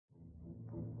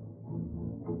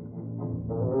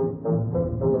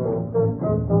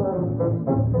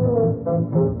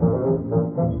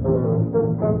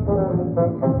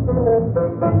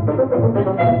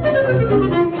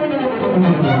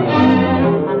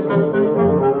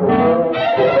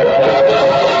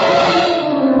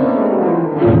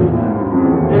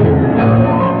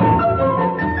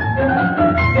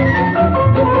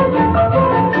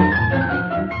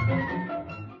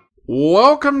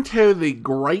Welcome to the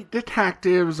Great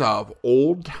Detectives of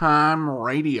Old Time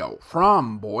Radio.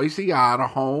 From Boise,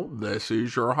 Idaho, this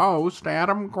is your host,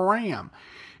 Adam Graham.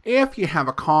 If you have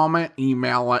a comment,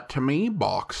 email it to me,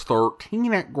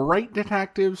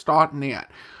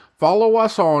 box13@greatdetectives.net. Follow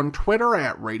us on Twitter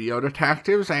at Radio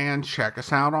Detectives and check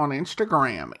us out on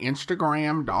Instagram,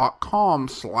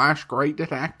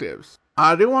 instagram.com/greatdetectives.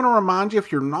 I do want to remind you,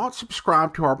 if you're not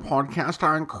subscribed to our podcast,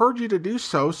 I encourage you to do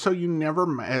so you never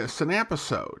miss an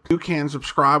episode. You can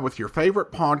subscribe with your favorite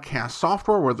podcast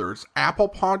software, whether it's Apple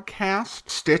Podcasts,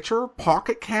 Stitcher,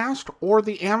 Pocket Cast, or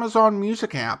the Amazon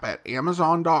Music app at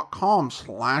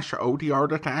amazon.com/OTR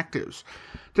Detectives.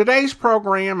 Today's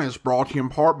program is brought to you in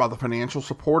part by the financial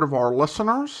support of our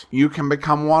listeners. You can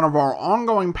become one of our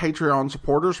ongoing Patreon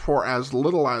supporters for as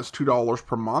little as $2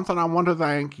 per month, and I want to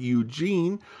thank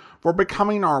Eugene for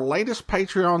becoming our latest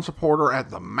Patreon supporter at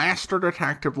the Master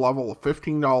Detective level of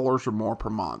 $15 or more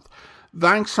per month.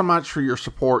 Thanks so much for your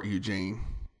support, Eugene.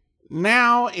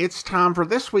 Now it's time for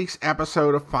this week's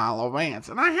episode of Philo, Vance.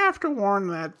 And I have to warn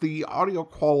that the audio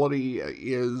quality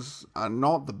is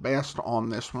not the best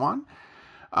on this one.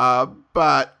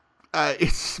 But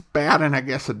it's bad in, I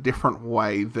guess, a different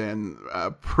way than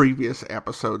previous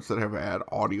episodes that have had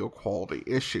audio quality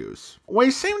issues. We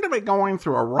seem to be going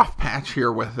through a rough patch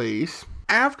here with these,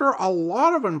 after a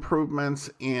lot of improvements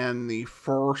in the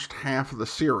first half of the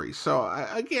series. So,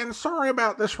 again, sorry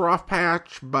about this rough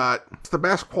patch, but it's the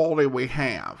best quality we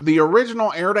have. The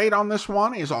original air date on this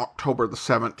one is October the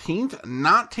 17th,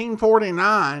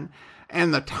 1949,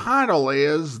 and the title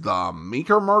is The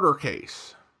Meeker Murder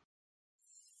Case.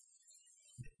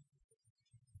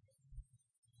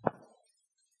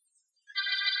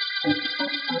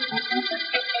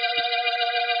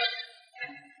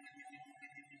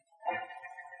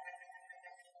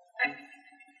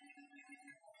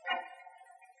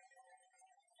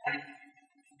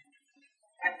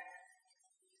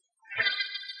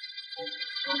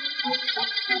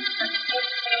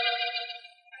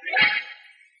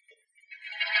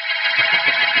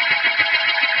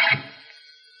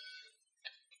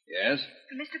 Yes?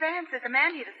 Mr. Vance, there's a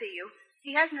man here to see you.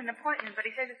 He hasn't an appointment, but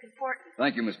he says it's important.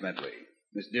 Thank you, Miss Bentley.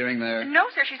 Miss Deering there? No,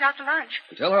 sir, she's out to lunch.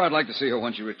 Tell her I'd like to see her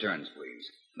when she returns, please.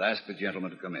 And ask the gentleman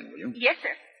to come in, will you? Yes,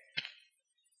 sir.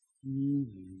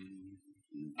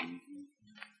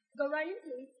 Go right in,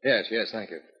 please. Yes,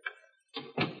 thank you.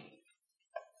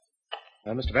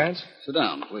 Mr. Vance? Sit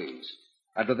down, please.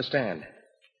 I'd rather stand.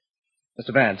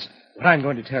 Mr. Vance, what I'm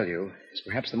going to tell you is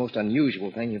perhaps the most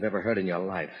unusual thing you've ever heard in your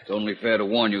life. It's only fair to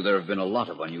warn you there have been a lot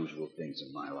of unusual things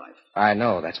in my life. I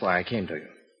know. That's why I came to you.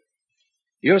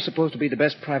 You're supposed to be the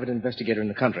best private investigator in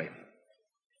the country.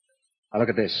 Now, look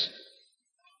at this.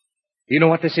 Do you know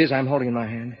what this is I'm holding in my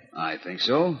hand? I think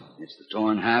so. It's the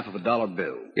torn half of a dollar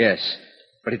bill. Yes,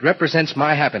 but it represents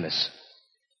my happiness,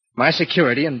 my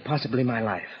security, and possibly my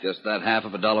life. Just that half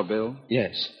of a dollar bill?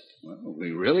 Yes. Well, we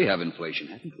really have inflation,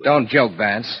 haven't we? Don't joke,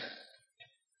 Vance.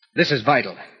 This is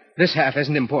vital. This half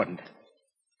isn't important.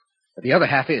 But the other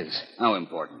half is. How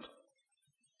important?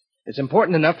 It's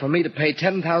important enough for me to pay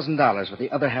 $10,000 for the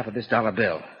other half of this dollar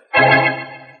bill.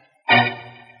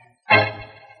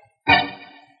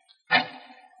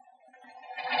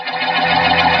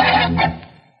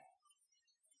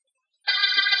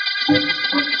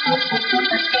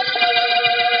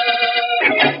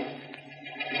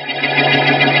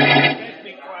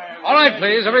 All right,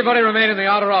 please. Everybody remain in the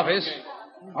outer office.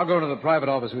 I'll go into the private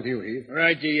office with you, Heath.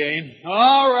 Right, D.A.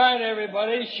 All right,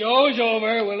 everybody. Show's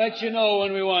over. We'll let you know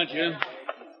when we want you.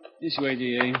 This way,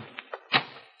 D.A.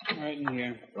 Right in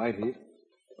here. Right, Heath.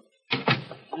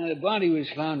 Now, the body was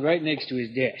found right next to his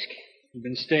desk. He'd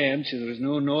been stabbed, so there was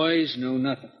no noise, no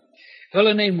nothing. A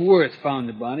fellow named Worth found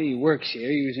the body. He works here.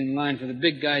 He was in line for the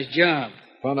big guy's job.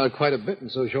 Found out quite a bit in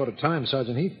so short a time,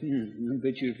 Sergeant Heath. I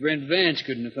bet your friend Vance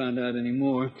couldn't have found out any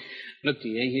more. Look,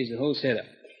 D.A., here's the whole setup.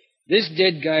 This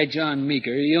dead guy, John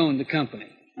Meeker, he owned the company.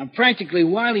 Now, practically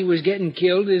while he was getting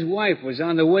killed, his wife was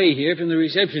on the way here from the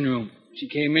reception room. She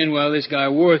came in while this guy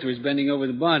Worth was bending over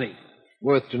the body.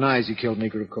 Worth denies he killed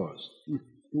Meeker, of course.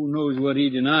 Who knows what he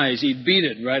denies? He beat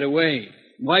it right away.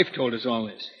 Wife told us all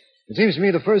this. It seems to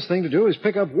me the first thing to do is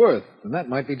pick up Worth, and that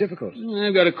might be difficult.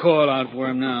 I've got a call out for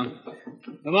him now.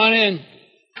 Come on in.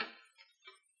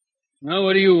 Now,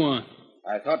 what do you want?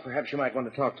 I thought perhaps you might want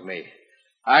to talk to me.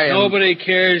 Nobody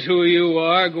cares who you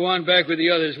are. Go on back with the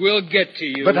others. We'll get to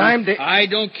you. But I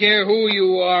don't care who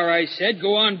you are, I said.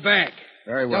 Go on back.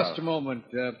 Very well. Just a moment.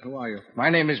 Who are you?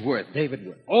 My name is Worth, David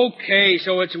Worth. Okay,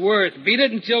 so it's Worth. Beat it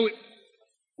until we...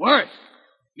 Worth?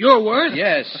 You're Worth?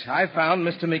 Yes, I found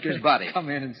Mr. Meeker's body. Come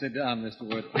in and sit down, Mr.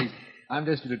 Worth, please. I'm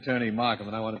District Attorney Markham,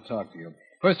 and I want to talk to you.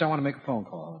 First, I want to make a phone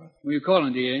call. Who are you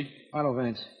calling, D.A.? Philo,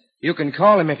 Vance. You can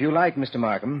call him if you like, Mr.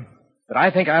 Markham, but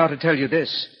I think I ought to tell you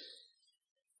this.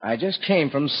 I just came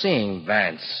from seeing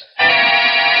Vance.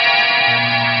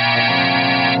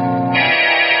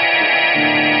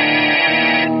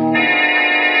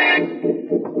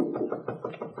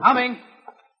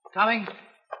 Coming.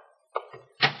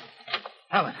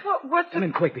 Helen, What's come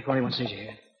in quick before anyone sees you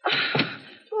here.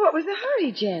 What was the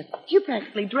hurry, Jeff? You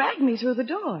practically dragged me through the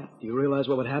door. Do you realize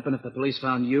what would happen if the police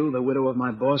found you, the widow of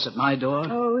my boss, at my door?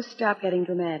 Oh, stop getting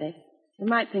dramatic. They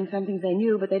might think some things they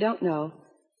knew, but they don't know.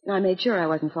 And I made sure I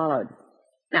wasn't followed.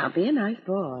 Now, be a nice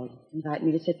boy. Invite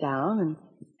me to sit down and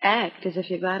act as if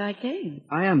you're glad I came.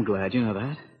 I am glad, you know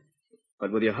that.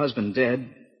 But with your husband dead,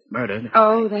 murdered...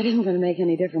 Oh, that isn't going to make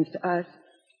any difference to us.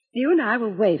 You and I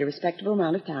will wait a respectable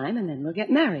amount of time, and then we'll get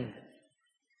married.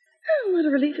 Oh, what a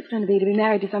relief it's going to be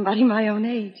married to somebody my own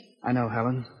age. I know,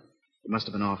 Helen. It must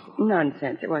have been awful.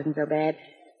 Nonsense. It wasn't so bad.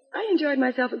 I enjoyed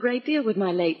myself a great deal with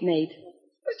my late mate.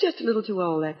 I was just a little too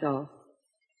old, that's all.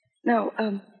 No,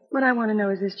 what I want to know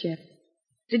is this, Jeff.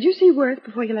 Did you see Worth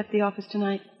before you left the office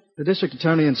tonight? The district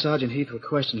attorney and Sergeant Heath were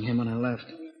questioning him when I left.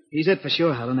 He's it for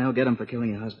sure, Helen. They'll get him for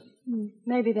killing your husband.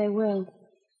 Maybe they will.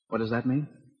 What does that mean?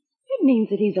 It means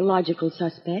that he's a logical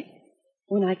suspect.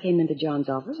 When I came into John's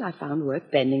office, I found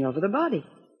Worth bending over the body.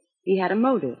 He had a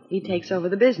motive. He takes over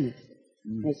the business.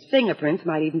 His fingerprints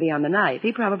might even be on the knife.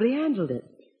 He probably handled it.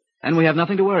 And we have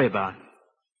nothing to worry about.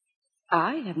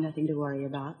 I have nothing to worry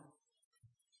about.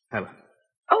 Helen.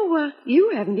 Oh,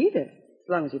 you haven't either, as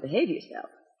long as you behave yourself.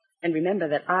 And remember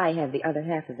that I have the other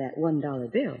half of that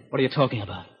 $1 bill. What are you talking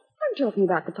about? I'm talking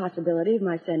about the possibility of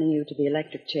my sending you to the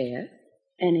electric chair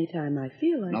anytime I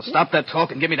feel like it. Now stop that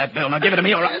talk and give me that bill. Now give it to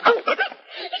me, all right? Oh,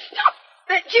 stop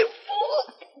that, you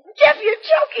fool! Jeff, you're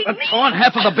choking me. The torn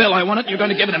half of the bill. I want it, and you're going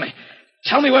to give it to me.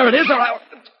 Tell me where it is, or I'll...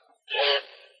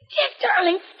 Jeff,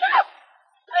 darling, stop.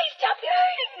 Please stop. You're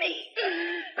hurting me.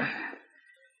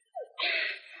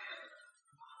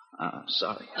 I'm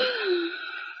sorry.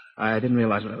 I didn't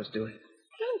realize what I was doing.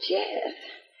 Oh, Jeff.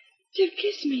 Jeff,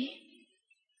 kiss me.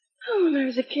 Oh, when I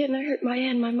was a kid and I hurt my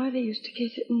hand, my mother used to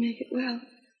kiss it and make it well.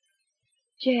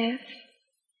 Jeff,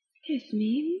 kiss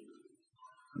me.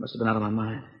 I must have been out of my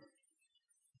mind.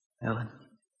 Ellen,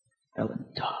 darling.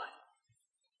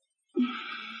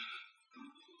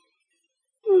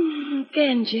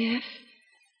 Again, Jeff.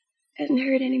 Doesn't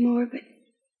hurt anymore, but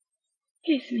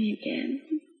kiss me again.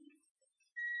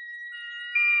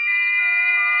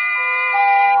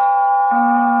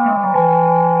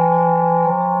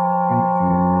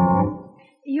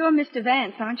 You're Mr.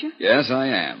 Vance, aren't you? Yes, I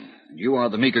am. You are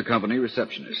the Meeker Company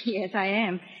receptionist. Yes, I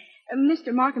am.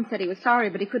 Mr. Markham said he was sorry,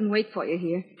 but he couldn't wait for you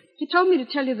here. He told me to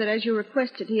tell you that as you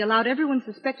requested, he allowed everyone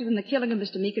suspected in the killing of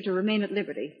Mr. Meeker to remain at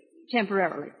liberty,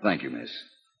 temporarily. Thank you, miss.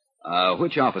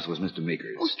 Which office was Mr.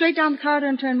 Meeker's? Oh, straight down the corridor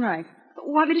and turn right.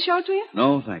 Want me to show it to you?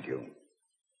 No, thank you.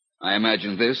 I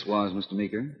imagine this was Mr.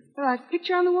 Meeker?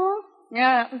 Picture on the wall?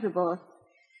 Yeah, that was the boss.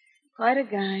 Quite a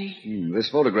guy. This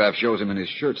photograph shows him in his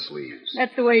shirt sleeves.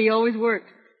 That's the way he always worked.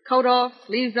 Coat off,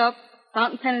 sleeves up,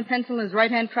 fountain pen and pencil in his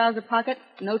right-hand trouser pocket,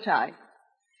 no tie.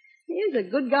 He is a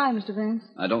good guy, Mr. Vance.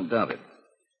 I don't doubt it.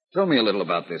 Tell me a little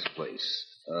about this place.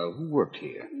 Who worked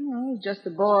here? Oh, just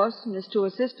the boss and his two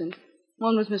assistants.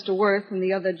 One was Mr. Worth and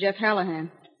the other Jeff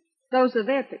Hallahan. Those are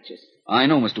their pictures. I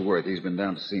know Mr. Worth. He's been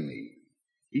down to see me.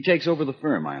 He takes over the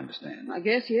firm, I understand. I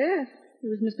guess, yes. He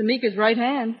was Mr. Meeker's right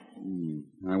hand.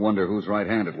 I wonder whose right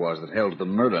hand it was that held the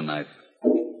murder knife.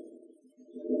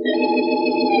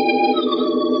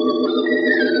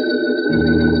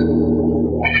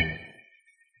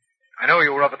 I know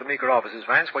you were up at the Meeker offices,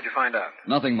 Vance. What'd you find out?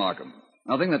 Nothing, Markham.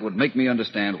 Nothing that would make me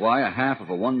understand why a half of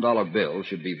a $1 bill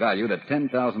should be valued at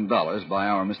 $10,000 by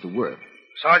our Mr. Worth.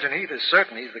 Sergeant Heath is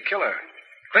certain he's the killer.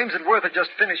 Claims that Worth had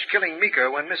just finished killing Meeker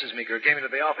when Mrs. Meeker came into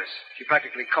the office. She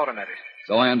practically caught him at it.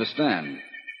 So I understand.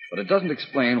 But it doesn't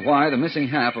explain why the missing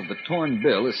half of the torn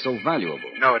bill is so valuable.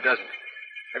 No, it doesn't.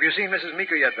 Have you seen Mrs.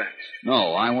 Meeker yet, Vance?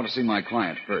 No, I want to see my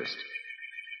client first.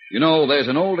 You know, there's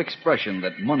an old expression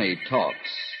that money talks.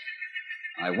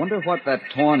 I wonder what that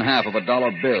torn half of a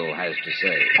dollar bill has to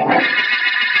say.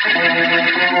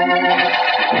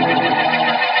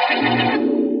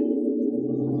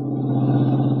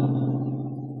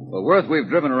 Well, Worth, we've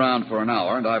driven around for an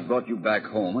hour, and I've brought you back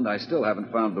home, and I still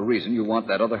haven't found the reason you want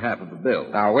that other half of the bill.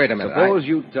 Now, wait a minute. Suppose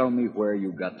you tell me where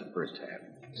you got the first half.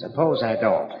 Suppose I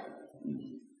don't.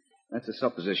 That's a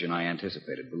supposition I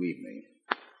anticipated, believe me.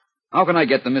 How can I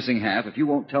get the missing half if you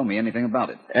won't tell me anything about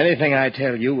it? Anything I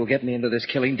tell you will get me into this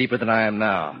killing deeper than I am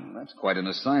now. That's quite an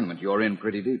assignment. You're in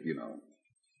pretty deep, you know.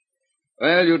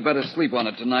 Well, you'd better sleep on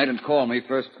it tonight and call me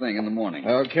first thing in the morning.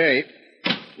 Okay.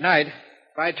 Night.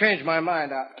 If I change my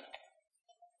mind, I'll...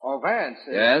 Oh, Vance.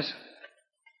 Yes?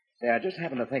 Yeah, I just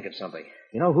happened to think of something.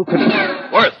 You know who could...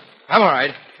 Worth! I'm all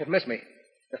right. It missed me.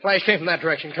 The flash came from that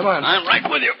direction. Come on. I'm right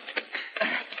with you.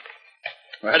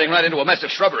 We're heading right into a mess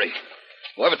of shrubbery.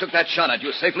 Whoever took that shot at you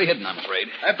is safely hidden, I'm afraid.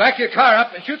 Back your car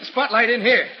up and shoot the spotlight in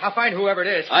here. I'll find whoever it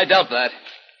is. I doubt that.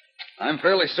 I'm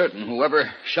fairly certain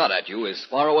whoever shot at you is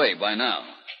far away by now.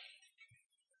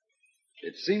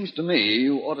 It seems to me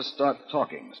you ought to start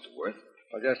talking, Mr. Worth.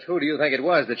 Well, just who do you think it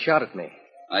was that shot at me?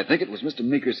 I think it was Mr.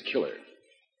 Meeker's killer.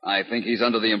 I think he's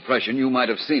under the impression you might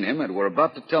have seen him and were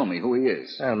about to tell me who he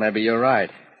is. Well, maybe you're right.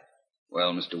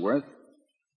 Well, Mr. Worth,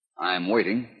 I'm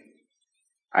waiting.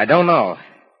 I don't know.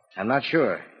 I'm not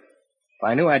sure. If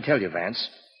I knew, I'd tell you, Vance.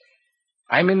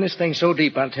 I'm in this thing so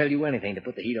deep, I'll tell you anything to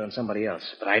put the heat on somebody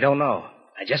else. But I don't know.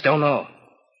 I just don't know.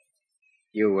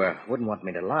 You wouldn't want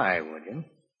me to lie, would you?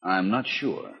 I'm not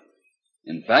sure.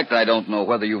 In fact, I don't know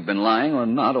whether you've been lying or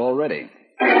not already.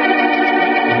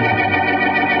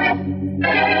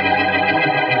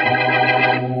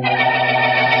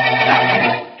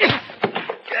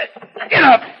 Get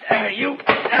up! You,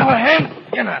 Callahan.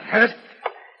 You're not hurt.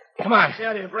 Come on. See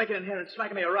how you're breaking in here and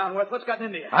smacking me around, Worth. What's gotten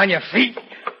into you? On your feet.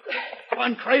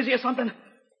 Gone crazy or something?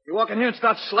 You walk in here and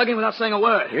start slugging without saying a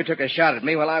word. You took a shot at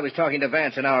me while I was talking to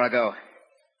Vance an hour ago.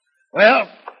 Well,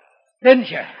 didn't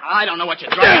you? I don't know what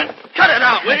you're driving. Cut it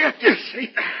out, will you?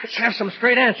 Let's have some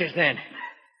straight answers, then.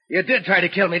 You did try to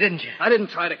kill me, didn't you? I didn't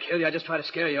try to kill you. I just tried to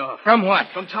scare you off. From what?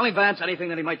 From telling Vance anything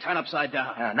that he might turn upside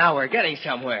down. Now we're getting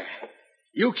somewhere.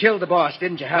 You killed the boss,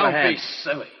 didn't you, Callahan? Don't be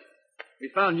silly. We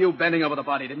found you bending over the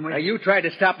body, didn't we? Now, you tried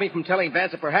to stop me from telling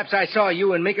Vance that perhaps I saw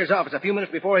you in Meeker's office a few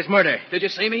minutes before his murder. Did you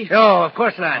see me? No, of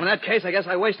course not. In that case, I guess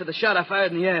I wasted the shot I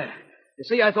fired in the air. You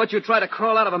see, I thought you'd try to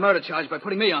crawl out of a murder charge by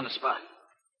putting me on the spot.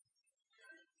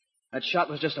 That shot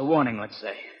was just a warning, let's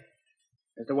say,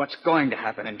 as to what's going to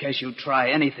happen in case you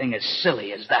try anything as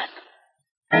silly as that.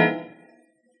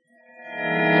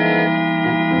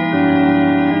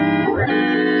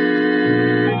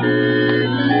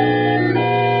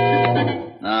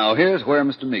 Now, here's where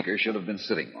Mr. Meeker should have been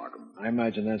sitting, Markham. I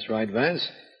imagine that's right, Vance.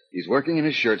 He's working in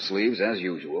his shirt sleeves, as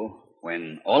usual,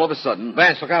 when all of a sudden...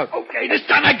 Vance, look out. Okay, this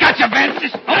time I got you, Vance.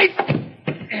 This time.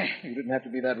 You didn't have to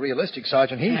be that realistic,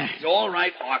 Sergeant Heath. It's all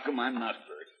right, Markham. I'm not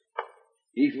hurt.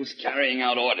 Heath was carrying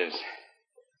out orders.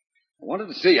 I wanted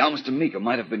to see how Mr. Meeker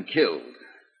might have been killed.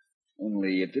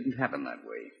 Only it didn't happen that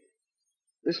way.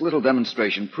 This little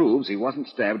demonstration proves he wasn't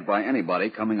stabbed by anybody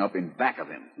coming up in back of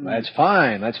him. That's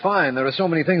fine. That's fine. There are so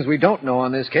many things we don't know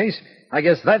on this case. I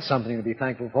guess that's something to be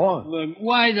thankful for. Look,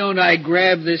 why don't I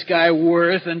grab this guy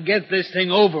Worth and get this thing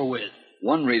over with?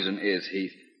 One reason is,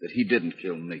 Heath, that he didn't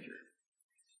kill Meeker.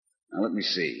 Now, let me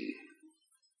see.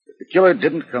 If the killer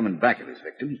didn't come in back of his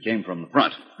victim, he came from the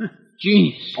front.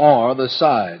 Jeez. Or the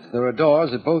sides. There are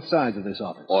doors at both sides of this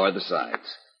office. Or the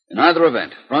sides. In either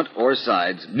event, front or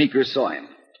sides, Meeker saw him,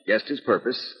 guessed his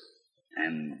purpose,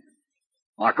 and...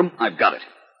 Markham, I've got it.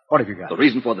 What have you got? The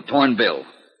reason for the torn bill.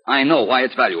 I know why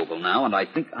it's valuable now, and I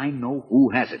think I know who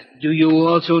has it. Do you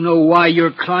also know why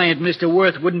your client, Mr.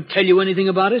 Worth, wouldn't tell you anything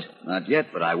about it? Not yet,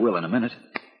 but I will in a minute.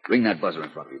 Ring that buzzer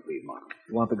in front of you, please, Markham.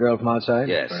 You want the girl from outside?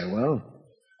 Yes. Very well.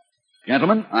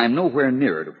 Gentlemen, I'm nowhere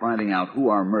nearer to finding out who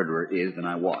our murderer is than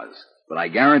I was. But I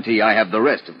guarantee I have the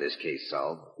rest of this case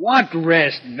solved. What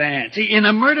rest, Vance? In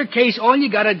a murder case, all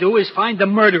you gotta do is find the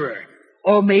murderer.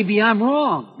 Or maybe I'm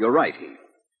wrong. You're right, Heath.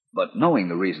 But knowing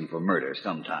the reason for murder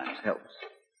sometimes helps.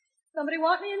 Somebody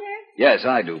want me in here? Yes,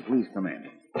 I do. Please come in.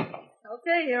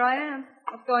 Okay, here I am.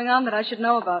 What's going on that I should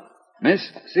know about? Miss,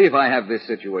 see if I have this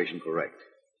situation correct.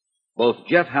 Both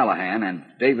Jeff Hallahan and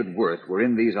David Worth were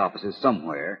in these offices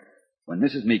somewhere when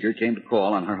Mrs. Meeker came to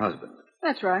call on her husband.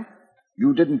 That's right.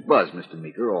 You didn't buzz Mr.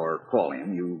 Meeker or call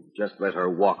him. You just let her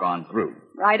walk on through.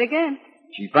 Right again.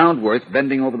 She found Worth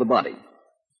bending over the body.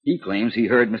 He claims he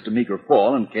heard Mr. Meeker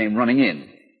fall and came running in.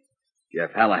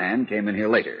 Jeff Hallahan came in here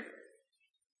later.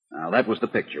 Now, that was the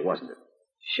picture, wasn't it?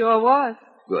 Sure was.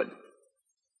 Good.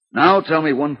 Now tell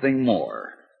me one thing more.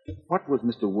 What was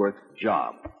Mr. Worth's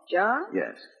job? Job?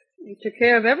 Yes. He took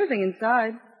care of everything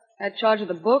inside. Had charge of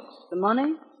the books, the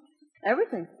money,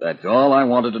 everything. That's all I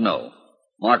wanted to know.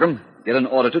 Markham, get an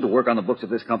auditor to work on the books of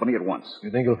this company at once.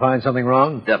 You think you'll find something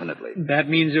wrong? Definitely. That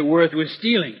means that Worth was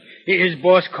stealing. His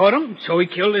boss caught him, so he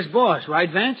killed his boss, right,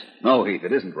 Vance? No, Heath,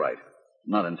 it isn't right.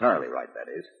 Not entirely right,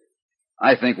 that is.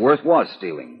 I think Worth was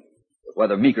stealing. But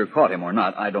whether Meeker caught him or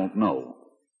not, I don't know.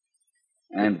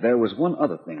 And there was one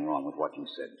other thing wrong with what you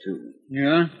said, too.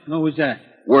 Yeah? What was that?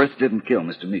 Worth didn't kill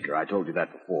Mr. Meeker. I told you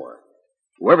that before.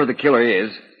 Whoever the killer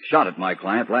is shot at my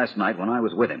client last night when I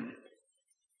was with him.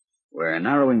 We're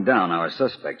narrowing down our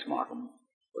suspects, Markham,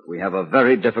 but we have a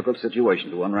very difficult situation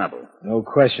to unravel. No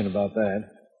question about that.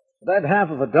 That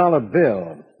 $50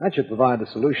 bill, that should provide the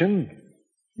solution.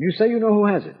 You say you know who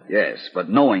has it? Yes, but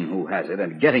knowing who has it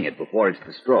and getting it before it's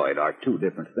destroyed are two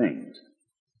different things.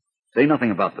 Say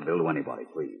nothing about the bill to anybody,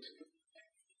 please.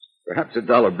 Perhaps a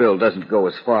dollar bill doesn't go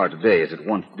as far today as it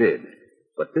once did,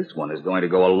 but this one is going to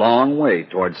go a long way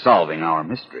toward solving our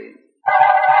mystery.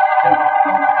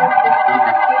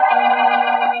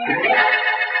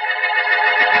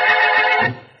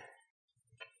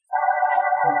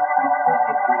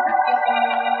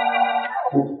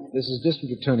 This is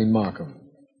District Attorney Markham.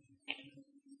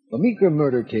 The Meeker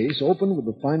murder case opened with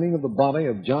the finding of the body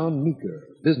of John Meeker,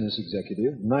 business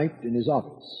executive, knifed in his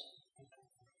office.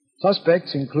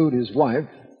 Suspects include his wife,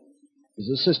 his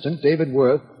assistant, David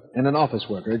Worth, and an office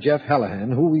worker, Jeff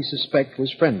Hallahan, who we suspect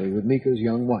was friendly with Meeker's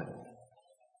young wife.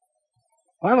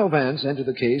 Philo Vance entered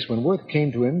the case when Worth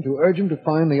came to him to urge him to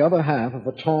find the other half of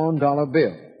a torn dollar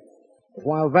bill. But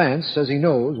while Vance says he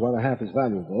knows why the half is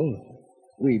valuable,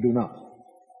 we do not.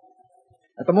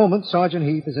 At the moment, Sergeant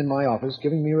Heath is in my office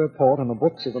giving me a report on the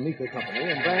books of the Meeker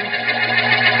Company, and Vance...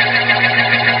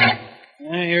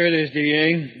 Here it is,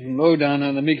 D.A. Lowdown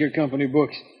on the Meeker Company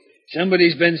books.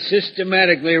 Somebody's been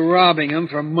systematically robbing them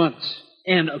for months.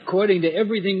 And according to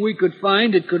everything we could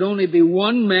find, it could only be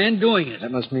one man doing it.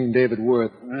 That must mean David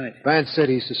Worth. Right. Vance said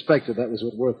he suspected that was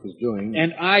what Worth was doing.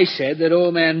 And I said that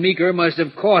old man Meeker must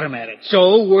have caught him at it.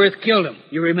 So Worth killed him.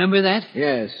 You remember that?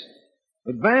 Yes.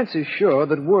 But Vance is sure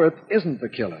that Worth isn't the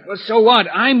killer. Well, so what?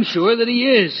 I'm sure that he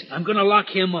is. I'm going to lock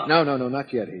him up. No,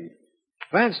 not yet, Heath.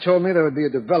 Vance told me there would be a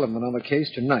development on the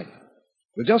case tonight.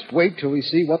 We'll just wait till we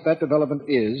see what that development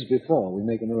is before we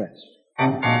make an arrest.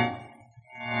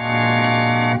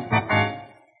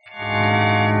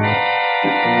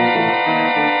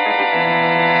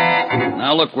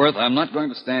 Now, look, Worth, I'm not going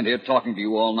to stand here talking to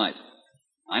you all night.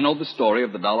 I know the story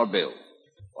of the dollar bill.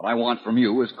 What I want from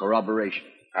you is corroboration.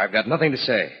 I've got nothing to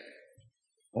say.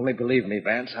 Only believe me,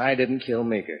 Vance, I didn't kill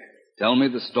Meeker. Tell me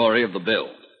the story of the bill.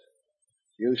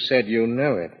 You said you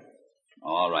knew it.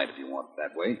 All right, if you want it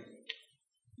that way.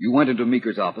 You went into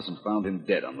Meeker's office and found him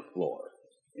dead on the floor.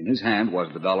 In his hand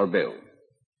was the dollar bill.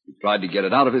 You tried to get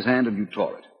it out of his hand and you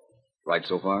tore it. Right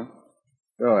so far?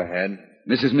 Go ahead.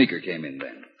 Mrs. Meeker came in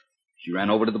then. She ran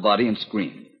over to the body and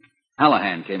screamed.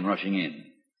 Hallahan came rushing in.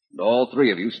 And all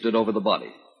three of you stood over the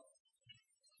body.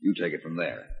 You take it from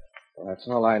there. Well, that's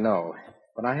all I know.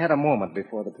 But I had a moment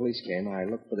before the police came. I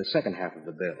looked for the second half of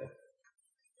the bill.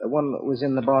 The one that was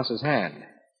in the boss's hand.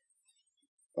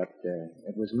 But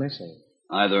it was missing.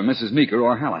 Either Mrs. Meeker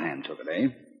or Hallahan took it, eh?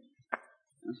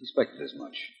 I suspected as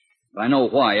much. But I know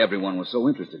why everyone was so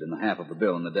interested in the half of the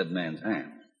bill in the dead man's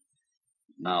hand.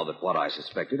 Now that what I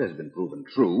suspected has been proven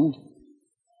true,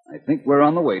 I think we're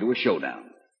on the way to a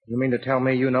showdown. You mean to tell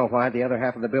me you know why the other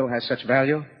half of the bill has such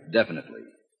value? Definitely.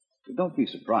 But don't be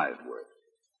surprised, Worth.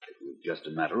 It was just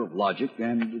a matter of logic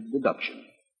and deduction.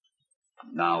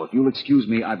 Now, if you'll excuse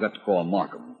me, I've got to call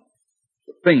Markham.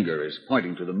 The finger is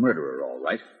pointing to the murderer, all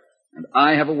right, and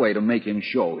I have a way to make him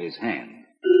show his hand.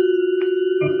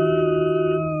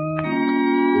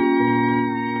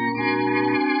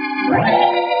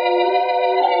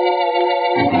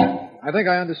 I think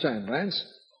I understand, Vance.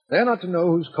 They're not to know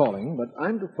who's calling, but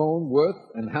I'm to phone Worth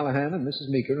and Hallahan and Mrs.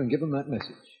 Meeker and give them that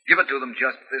message. Give it to them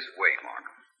just this way,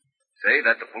 Markham. Say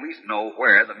that the police know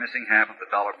where the missing half of the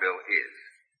dollar bill is,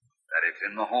 that it's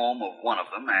in the home of one of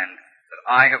them, and that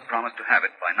I have promised to have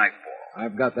it by nightfall.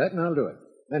 I've got that, and I'll do it.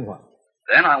 Then what?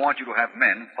 Then I want you to have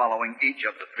men following each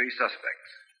of the three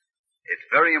suspects.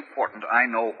 It's very important I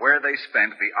know where they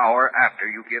spent the hour after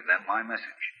you give them my message.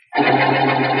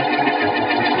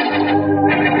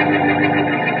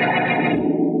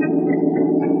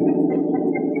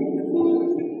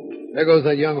 There goes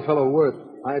that young fellow Worth,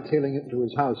 hightailing it to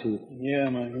his house here. Yeah,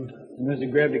 Michael. He must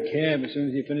have grabbed a cab as soon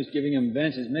as he finished giving him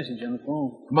Vance's message on the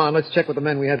phone. Come on, let's check with the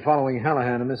men we had following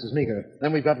Hallahan and Mrs. Meeker.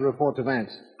 Then we've got to report to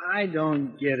Vance. I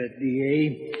don't get it,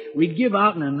 D.A. We give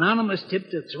out an anonymous tip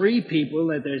to 3 people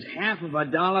that there's half of a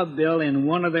dollar bill in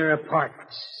one of their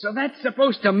apartments. So that's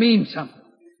supposed to mean something.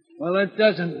 Well, it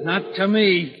doesn't. Not to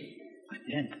me. But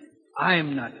then,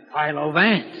 I'm not Philo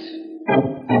Vance.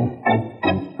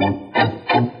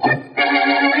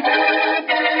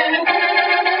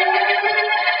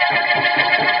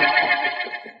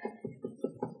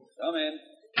 Come in.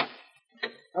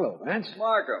 Hello, Vance.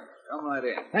 Markham, come right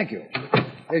in. Thank you.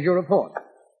 Here's your report.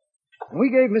 When we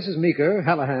gave Mrs. Meeker,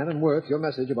 Hallahan, and Worth your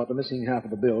message about the missing half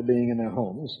of the bill being in their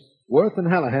homes, Worth and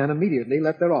Hallahan immediately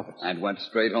left their office. And went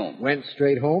straight home. Went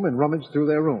straight home and rummaged through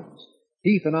their rooms.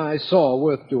 Heath and I saw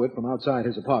Worth do it from outside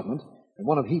his apartment, and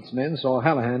one of Heath's men saw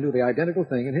Hallahan do the identical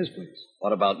thing in his place.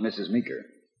 What about Mrs. Meeker?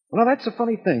 Well, now, that's a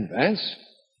funny thing, Vance.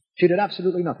 She did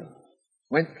absolutely nothing.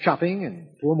 Went shopping and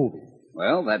to a movie.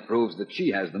 Well, that proves that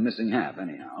she has the missing half,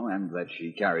 anyhow, and that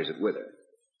she carries it with her.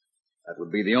 That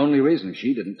would be the only reason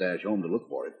she didn't dash home to look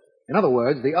for it. In other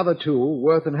words, the other two,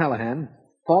 Worth and Hallahan,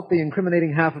 thought the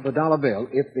incriminating half of the dollar bill,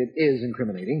 if it is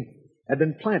incriminating, had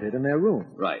been planted in their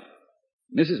room. Right.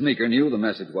 Mrs. Meeker knew the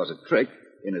message was a trick,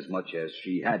 inasmuch as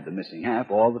she had the missing half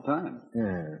all the time.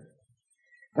 Yeah.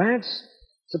 Vance,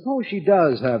 suppose she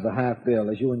does have the half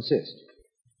bill, as you insist.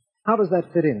 How does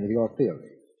that fit in with your theory?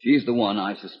 She's the one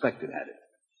I suspected had it.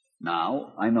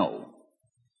 Now I know.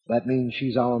 That means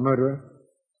she's our murderer?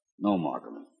 No,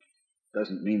 Markham.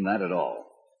 Doesn't mean that at all.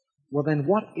 Well, then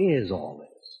what is all this?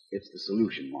 It's the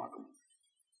solution, Markham.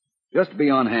 Just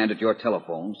be on hand at your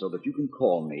telephone so that you can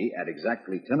call me at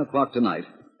exactly 10 o'clock tonight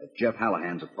at Jeff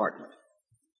Hallahan's apartment.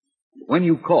 When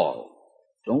you call,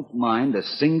 don't mind a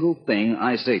single thing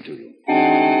I say to you.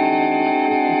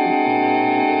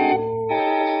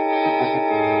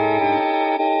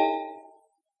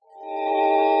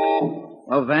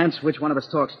 Well, Vance, which one of us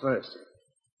talks first?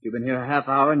 You've been here a half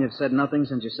hour and you've said nothing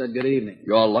since you said good evening.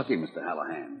 You're lucky, Mr.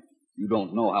 Hallahan. You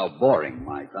don't know how boring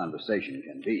my conversation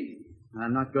can be.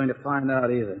 I'm not going to find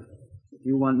out either. If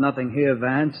you want nothing here,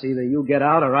 Vance, either you get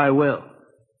out or I will.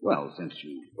 Well, since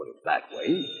you put it that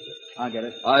way... I'll get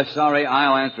it. Sorry,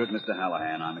 I'll answer it, Mr.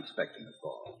 Hallahan. I'm expecting a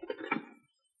call.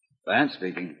 Vance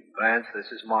speaking. Vance,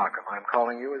 this is Markham. I'm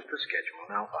calling you as per schedule.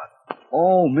 Now what?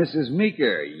 Oh, Mrs.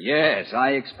 Meeker. Yes,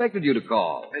 I expected you to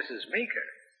call. Mrs. Meeker?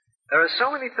 There are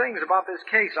so many things about this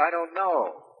case I don't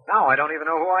know. Now I don't even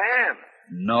know who I am.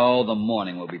 No, the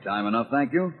morning will be time enough,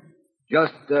 thank you.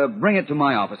 Just bring it to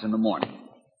my office in the morning.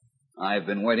 I've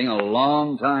been waiting a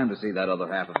long time to see that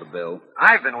other half of the bill.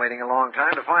 I've been waiting a long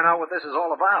time to find out what this is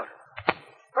all about.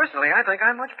 Personally, I think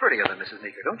I'm much prettier than Mrs.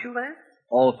 Meeker, don't you, Vance?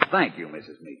 Oh, thank you,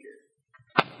 Mrs.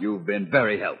 Meeker. You've been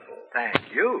very helpful.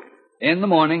 Thank you. In the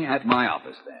morning at my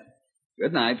office, then.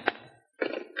 Good night.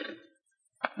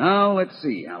 Now, let's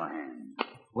see, Hallahan.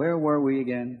 Where were we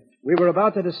again? We were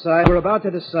about to decide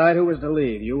who was to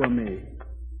leave, you or me.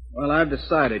 Well, I've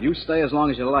decided. You stay as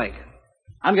long as you like.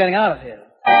 I'm getting out of here.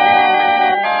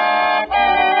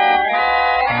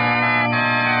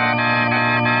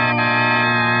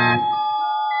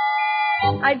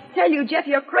 I tell you, Jeff,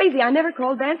 you're crazy. I never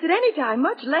called Vance at any time,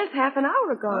 much less half an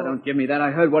hour ago. Oh, don't give me that. I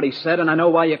heard what he said, and I know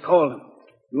why you called him.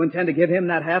 You intend to give him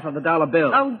that half of the dollar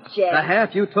bill. Oh, Jeff. The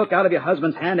half you took out of your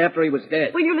husband's hand after he was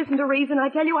dead. Will you listen to reason? I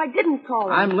tell you, I didn't call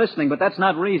him. I'm listening, but that's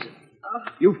not reason.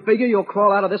 You figure you'll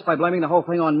crawl out of this by blaming the whole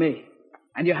thing on me.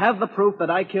 And you have the proof that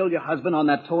I killed your husband on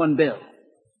that torn bill.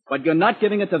 But you're not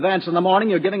giving it to Vance in the morning.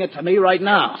 You're giving it to me right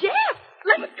now. Jeff,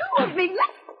 let go of me. Let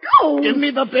go. Give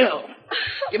me the bill.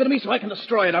 Give it to me so I can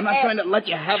destroy it. I'm not trying to let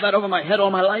you have that over my head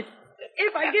all my life.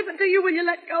 If I give it to you, will you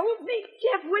let go of me?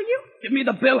 Jeff, will you? Give me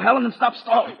the bill, Helen, and stop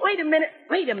stalling. Wait a minute.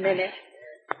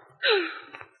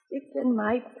 It's in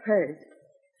my purse.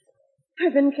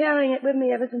 I've been carrying it with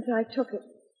me ever since I took it.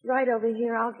 Right over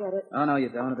here, I'll get it. Oh, no, you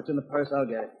don't. If it's in the purse, I'll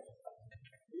get it.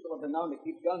 People have been known to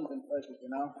keep guns in purses, you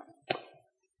know.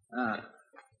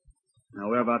 Now,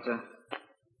 whereabouts are...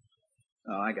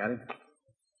 Oh, I got it.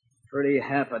 Pretty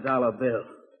 $50 bill.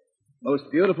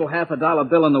 Most beautiful $50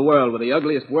 bill in the world with the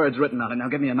ugliest words written on it. Now,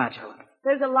 give me a match, Helen.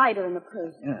 There's a lighter in the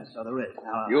purse. Yeah, so there is.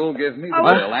 Now, You'll give me the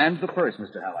bill and the purse,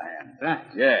 Mr. Hallahan.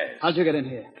 Thanks. Yes. How'd you get in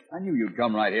here? I knew you'd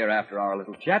come right here after our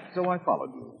little chat, so I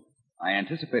followed you. I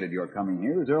anticipated your coming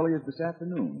here as early as this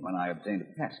afternoon when I obtained a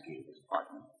pass key to this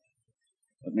apartment.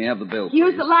 Let me have the bill, please.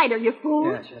 Use the lighter, you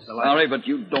fool. Yes, the lighter. Sorry, but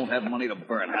you don't have money to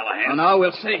burn, Hallahan. Oh, no,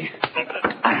 we'll see.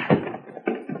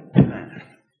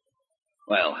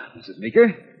 Well, Mrs.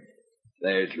 Meeker,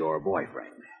 there's your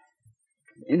boyfriend.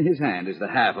 In his hand is the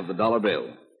half of the dollar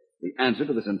bill. The answer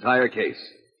to this entire case.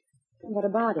 What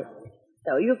about it?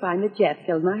 So you'll find that Jeff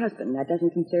killed my husband. That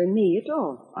doesn't concern me at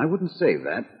all. I wouldn't say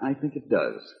that. I think it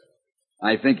does.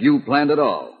 I think you planned it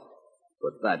all.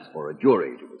 But that's for a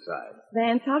jury to decide.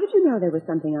 Vance, how did you know there was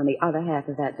something on the other half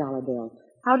of that dollar bill?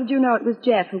 How did you know it was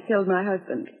Jeff who killed my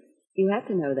husband? You had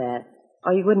to know that,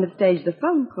 or you wouldn't have staged the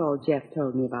phone call Jeff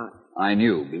told me about. I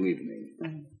knew, believe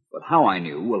me. But how I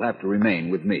knew will have to remain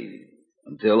with me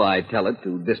until I tell it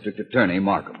to District Attorney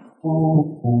Markham.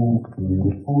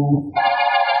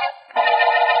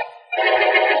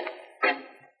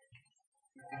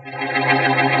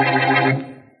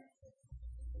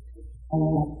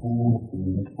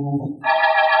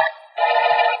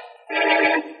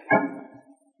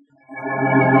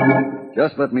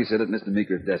 Just let me sit at Mr.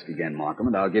 Meeker's desk again, Markham,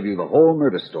 and I'll give you the whole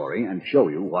murder story and show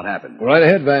you what happened. Right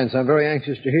ahead, Vance. I'm very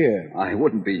anxious to hear. I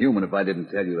wouldn't be human if I didn't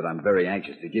tell you that I'm very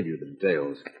anxious to give you the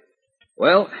details.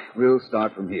 Well, we'll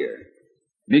start from here.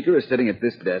 Meeker is sitting at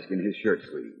this desk in his shirt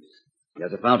sleeves. He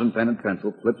has a fountain pen and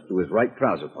pencil clipped to his right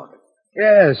trouser pocket.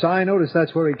 Yes, I noticed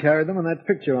that's where he carried them in that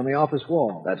picture on the office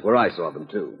wall. That's where I saw them,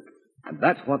 too. And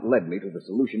that's what led me to the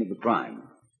solution of the crime.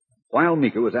 While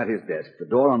Meeker was at his desk, the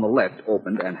door on the left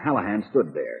opened and Hallahan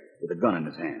stood there with a gun in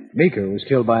his hand. Meeker was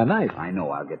killed by a knife. I know.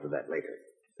 I'll get to that later.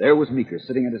 There was Meeker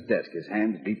sitting at his desk, his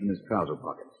hands deep in his trouser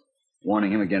pockets.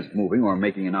 Warning him against moving or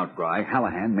making an outcry,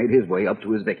 Hallahan made his way up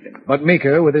to his victim. But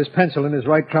Meeker, with his pencil in his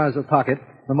right trouser pocket,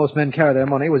 where most men carry their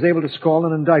money, was able to scrawl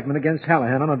an indictment against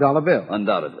Hallahan on a dollar bill.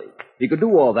 Undoubtedly. He could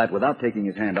do all that without taking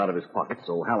his hand out of his pocket,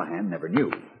 so Hallahan never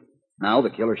knew. Now the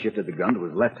killer shifted the gun to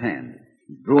his left hand.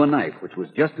 He drew a knife, which was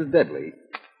just as deadly,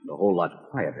 and a whole lot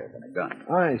quieter than a gun.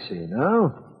 I see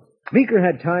now. Meeker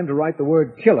had time to write the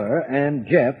word killer and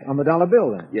Jeff on the dollar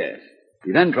bill then. Yes.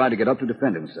 He then tried to get up to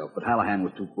defend himself, but Hallahan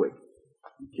was too quick.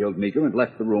 He killed Meeker and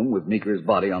left the room with Meeker's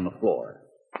body on the floor.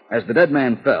 As the dead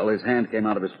man fell, his hand came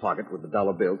out of his pocket with the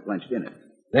dollar bill clenched in it.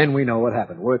 Then we know what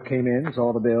happened. Worth came in,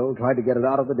 saw the bill, tried to get it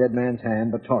out of the dead man's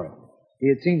hand, but tore it. He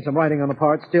had seen some writing on the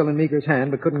part still in Meeker's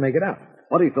hand, but couldn't make it out.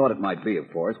 What he thought it might be,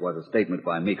 of course, was a statement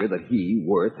by Meeker that he,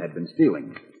 Worth, had been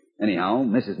stealing. Anyhow,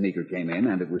 Mrs. Meeker came in,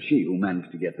 and it was she who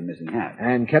managed to get the missing hat.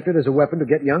 And kept it as a weapon to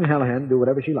get young Hallahan to do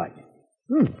whatever she liked.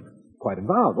 Quite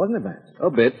involved, wasn't it, Vance? A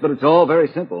bit, but it's all very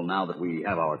simple now that we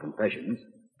have our confessions.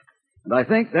 And I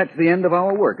think that's the end of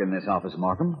our work in this office,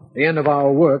 Markham. The end of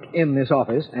our work in this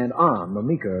office and on the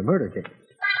Meeker murder case.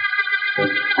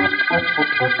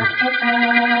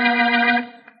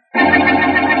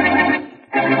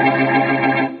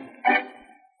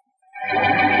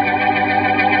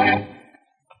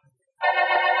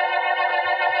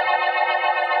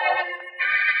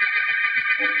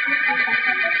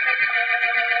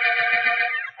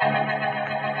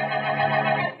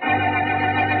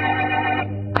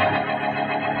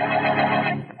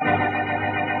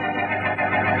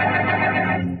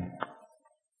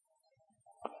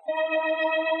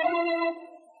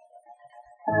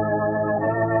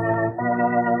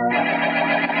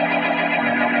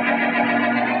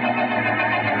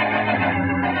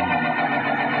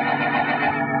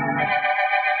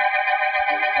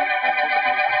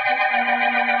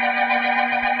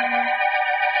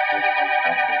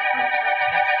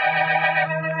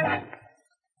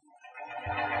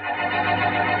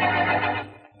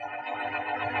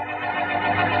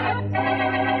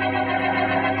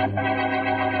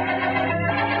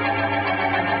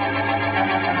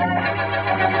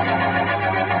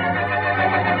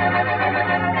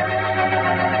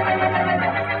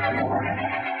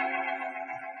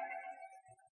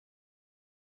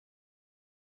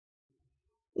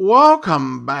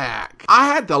 Welcome back. I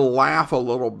had to laugh a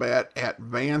little bit at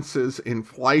Vance's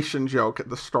inflation joke at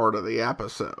the start of the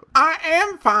episode. I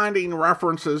am finding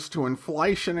references to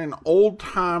inflation in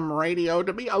old-time radio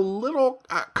to be a little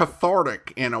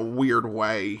cathartic in a weird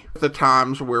way, the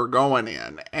times we're going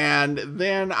in. And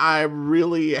then I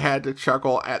really had to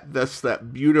chuckle at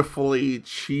that beautifully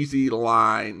cheesy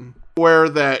line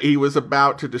where he was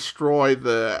about to destroy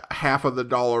the half of the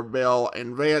dollar bill,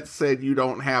 and Vance said, "You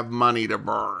don't have money to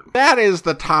burn." That is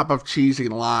the type of cheesy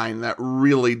line that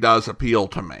really does appeal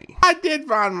to me. I did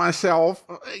find myself,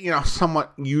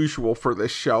 somewhat usual for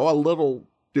this show, a little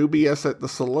dubious at the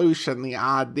solution, the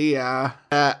idea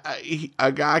that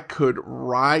a guy could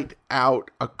write out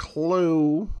a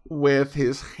clue with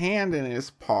his hand in his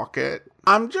pocket.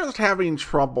 I'm just having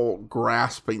trouble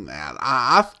grasping that.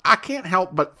 I can't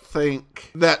help but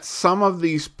think that some of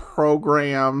these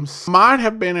programs might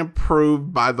have been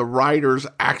improved by the writers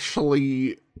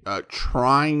actually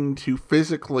trying to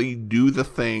physically do the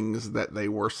things that they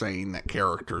were saying that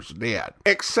characters did.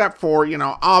 Except for,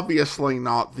 obviously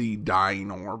not the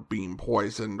dying or being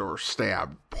poisoned or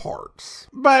stabbed parts.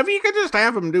 But if you could just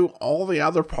have them do all the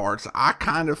other parts, I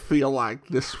kind of feel like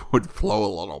this would flow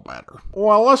a little better.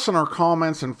 Well, listener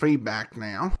comments and feedback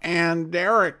now. And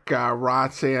Derek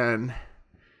writes in,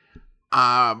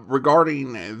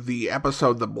 regarding the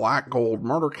episode, The Black Gold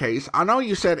Murder Case, I know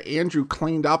you said Andrew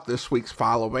cleaned up this week's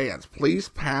Philo Vance. Please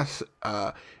pass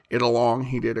it along.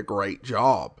 He did a great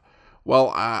job.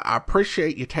 Well, I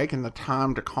appreciate you taking the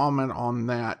time to comment on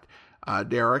that,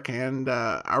 Derek, and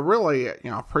I really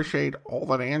appreciate all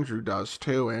that Andrew does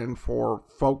too, and for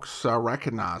folks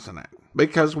recognizing it.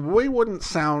 Because we wouldn't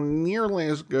sound nearly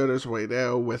as good as we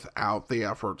do without the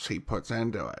efforts he puts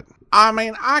into it. I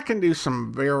mean, I can do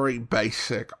some very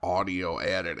basic audio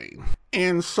editing.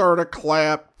 Insert a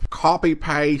clip, copy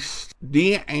paste,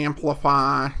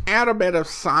 de-amplify, add a bit of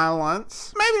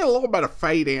silence, maybe a little bit of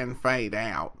fade in, fade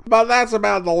out. But that's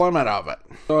about the limit of it.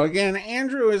 So again,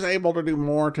 Andrew is able to do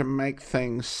more to make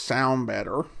things sound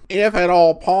better, if at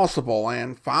all possible,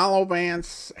 and Philo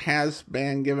Vance has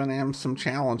been giving him some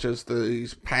challenges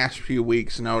these past few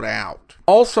weeks, no doubt.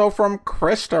 Also from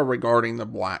Krista regarding the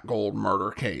Black Gold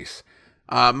murder case.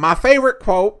 My favorite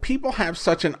quote, "People have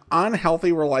such an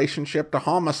unhealthy relationship to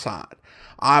homicide.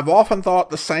 I've often thought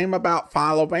the same about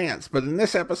Philo Vance, but in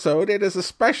this episode it is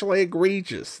especially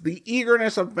egregious. The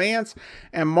eagerness of Vance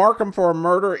and Markham for a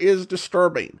murder is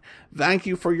disturbing. Thank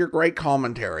you for your great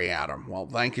commentary, Adam." Well,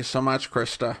 thank you so much,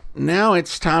 Krista. Now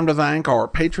it's time to thank our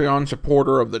Patreon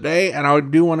supporter of the day, and I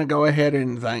do want to go ahead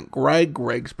and thank Greg.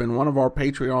 Greg's been one of our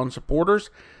Patreon supporters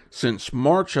since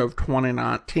March of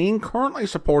 2019, currently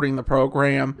supporting the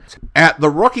program at the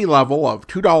rookie level of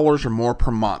 $2 or more per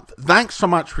month. Thanks so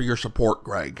much for your support,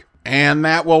 Greg. And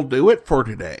that will do it for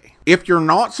today. If you're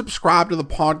not subscribed to the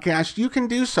podcast, you can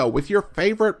do so with your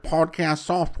favorite podcast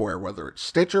software, whether it's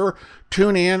Stitcher,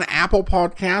 TuneIn, Apple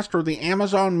Podcast, or the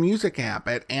Amazon Music app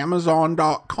at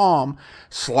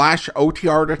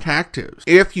amazon.com/OTR Detectives.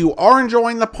 If you are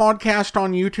enjoying the podcast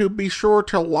on YouTube, be sure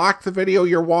to like the video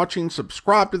you're watching,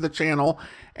 subscribe to the channel,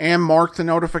 and mark the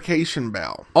notification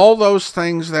bell. All those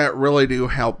things that really do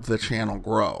help the channel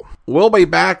grow. We'll be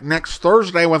back next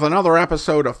Thursday with another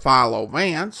episode of Philo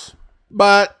Vance,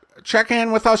 but check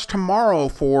in with us tomorrow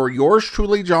for yours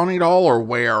truly, Johnny Dollar,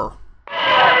 where...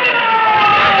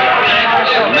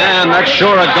 Man, that's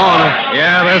sure a goner.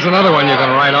 Yeah, there's another one you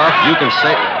can write off. You can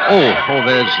say... Oh,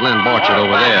 there's Len Borchard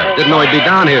over there. Didn't know he'd be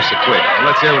down here so quick.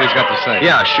 Let's hear what he's got to say.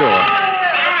 Yeah, sure.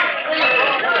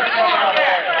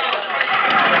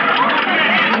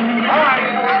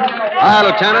 Hi,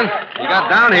 Lieutenant. You got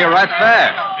down here right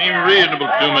fast. Seemed reasonable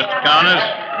to, Mr. Connors.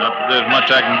 Not that there's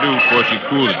much I can do before she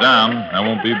cools down. That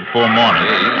won't be before morning.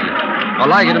 I'd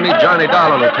like you to meet Johnny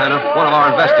Dollar, Lieutenant, one of our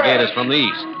investigators from the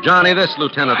East. Johnny, this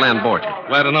Lieutenant Len Borchard.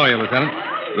 Glad to know you, Lieutenant.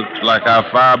 Looks like our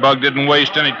firebug didn't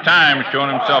waste any time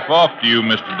showing himself off to you,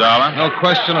 Mr. Dollar. No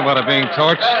question about it being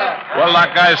torched. Well,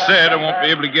 like I said, I won't be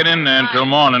able to get in there until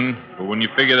morning. But when you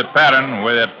figure the pattern, the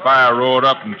way that fire roared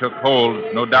up and took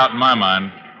hold, no doubt in my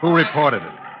mind. Who reported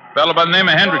it? A fellow by the name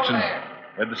of Hendrickson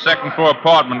at the second-floor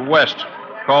apartment west.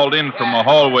 Called in from a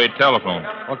hallway telephone.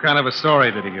 What kind of a story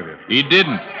did he give you? He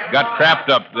didn't. Got trapped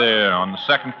up there on the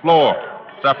second floor,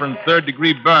 suffering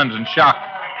third-degree burns and shock.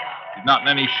 He's not in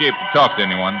any shape to talk to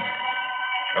anyone.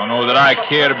 Don't know that I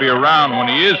care to be around when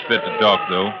he is fit to talk,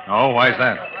 though. Oh, why's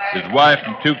that? His wife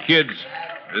and 2 kids,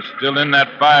 they're still in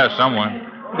that fire somewhere.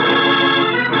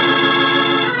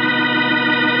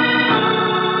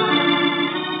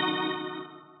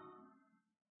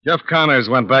 Jeff Connors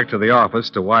went back to the office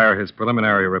to wire his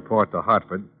preliminary report to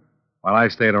Hartford, while I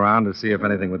stayed around to see if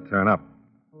anything would turn up.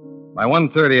 By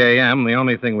 1:30 a.m., the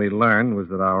only thing we learned was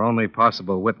that our only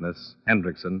possible witness,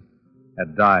 Hendrickson,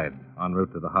 had died en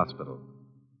route to the hospital.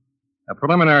 A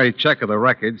preliminary check of the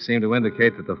records seemed to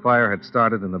indicate that the fire had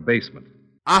started in the basement.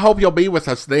 I hope you'll be with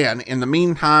us then. In the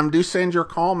meantime, do send your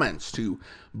comments to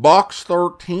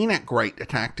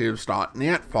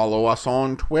box13@greatdetectives.net. Follow us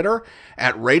on Twitter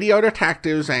 @Radio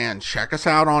Detectives and check us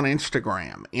out on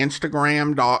Instagram,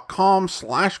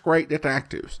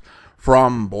 instagram.com/greatdetectives.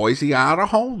 From Boise,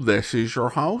 Idaho, this is your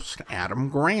host, Adam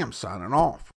Graham, signing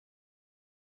off.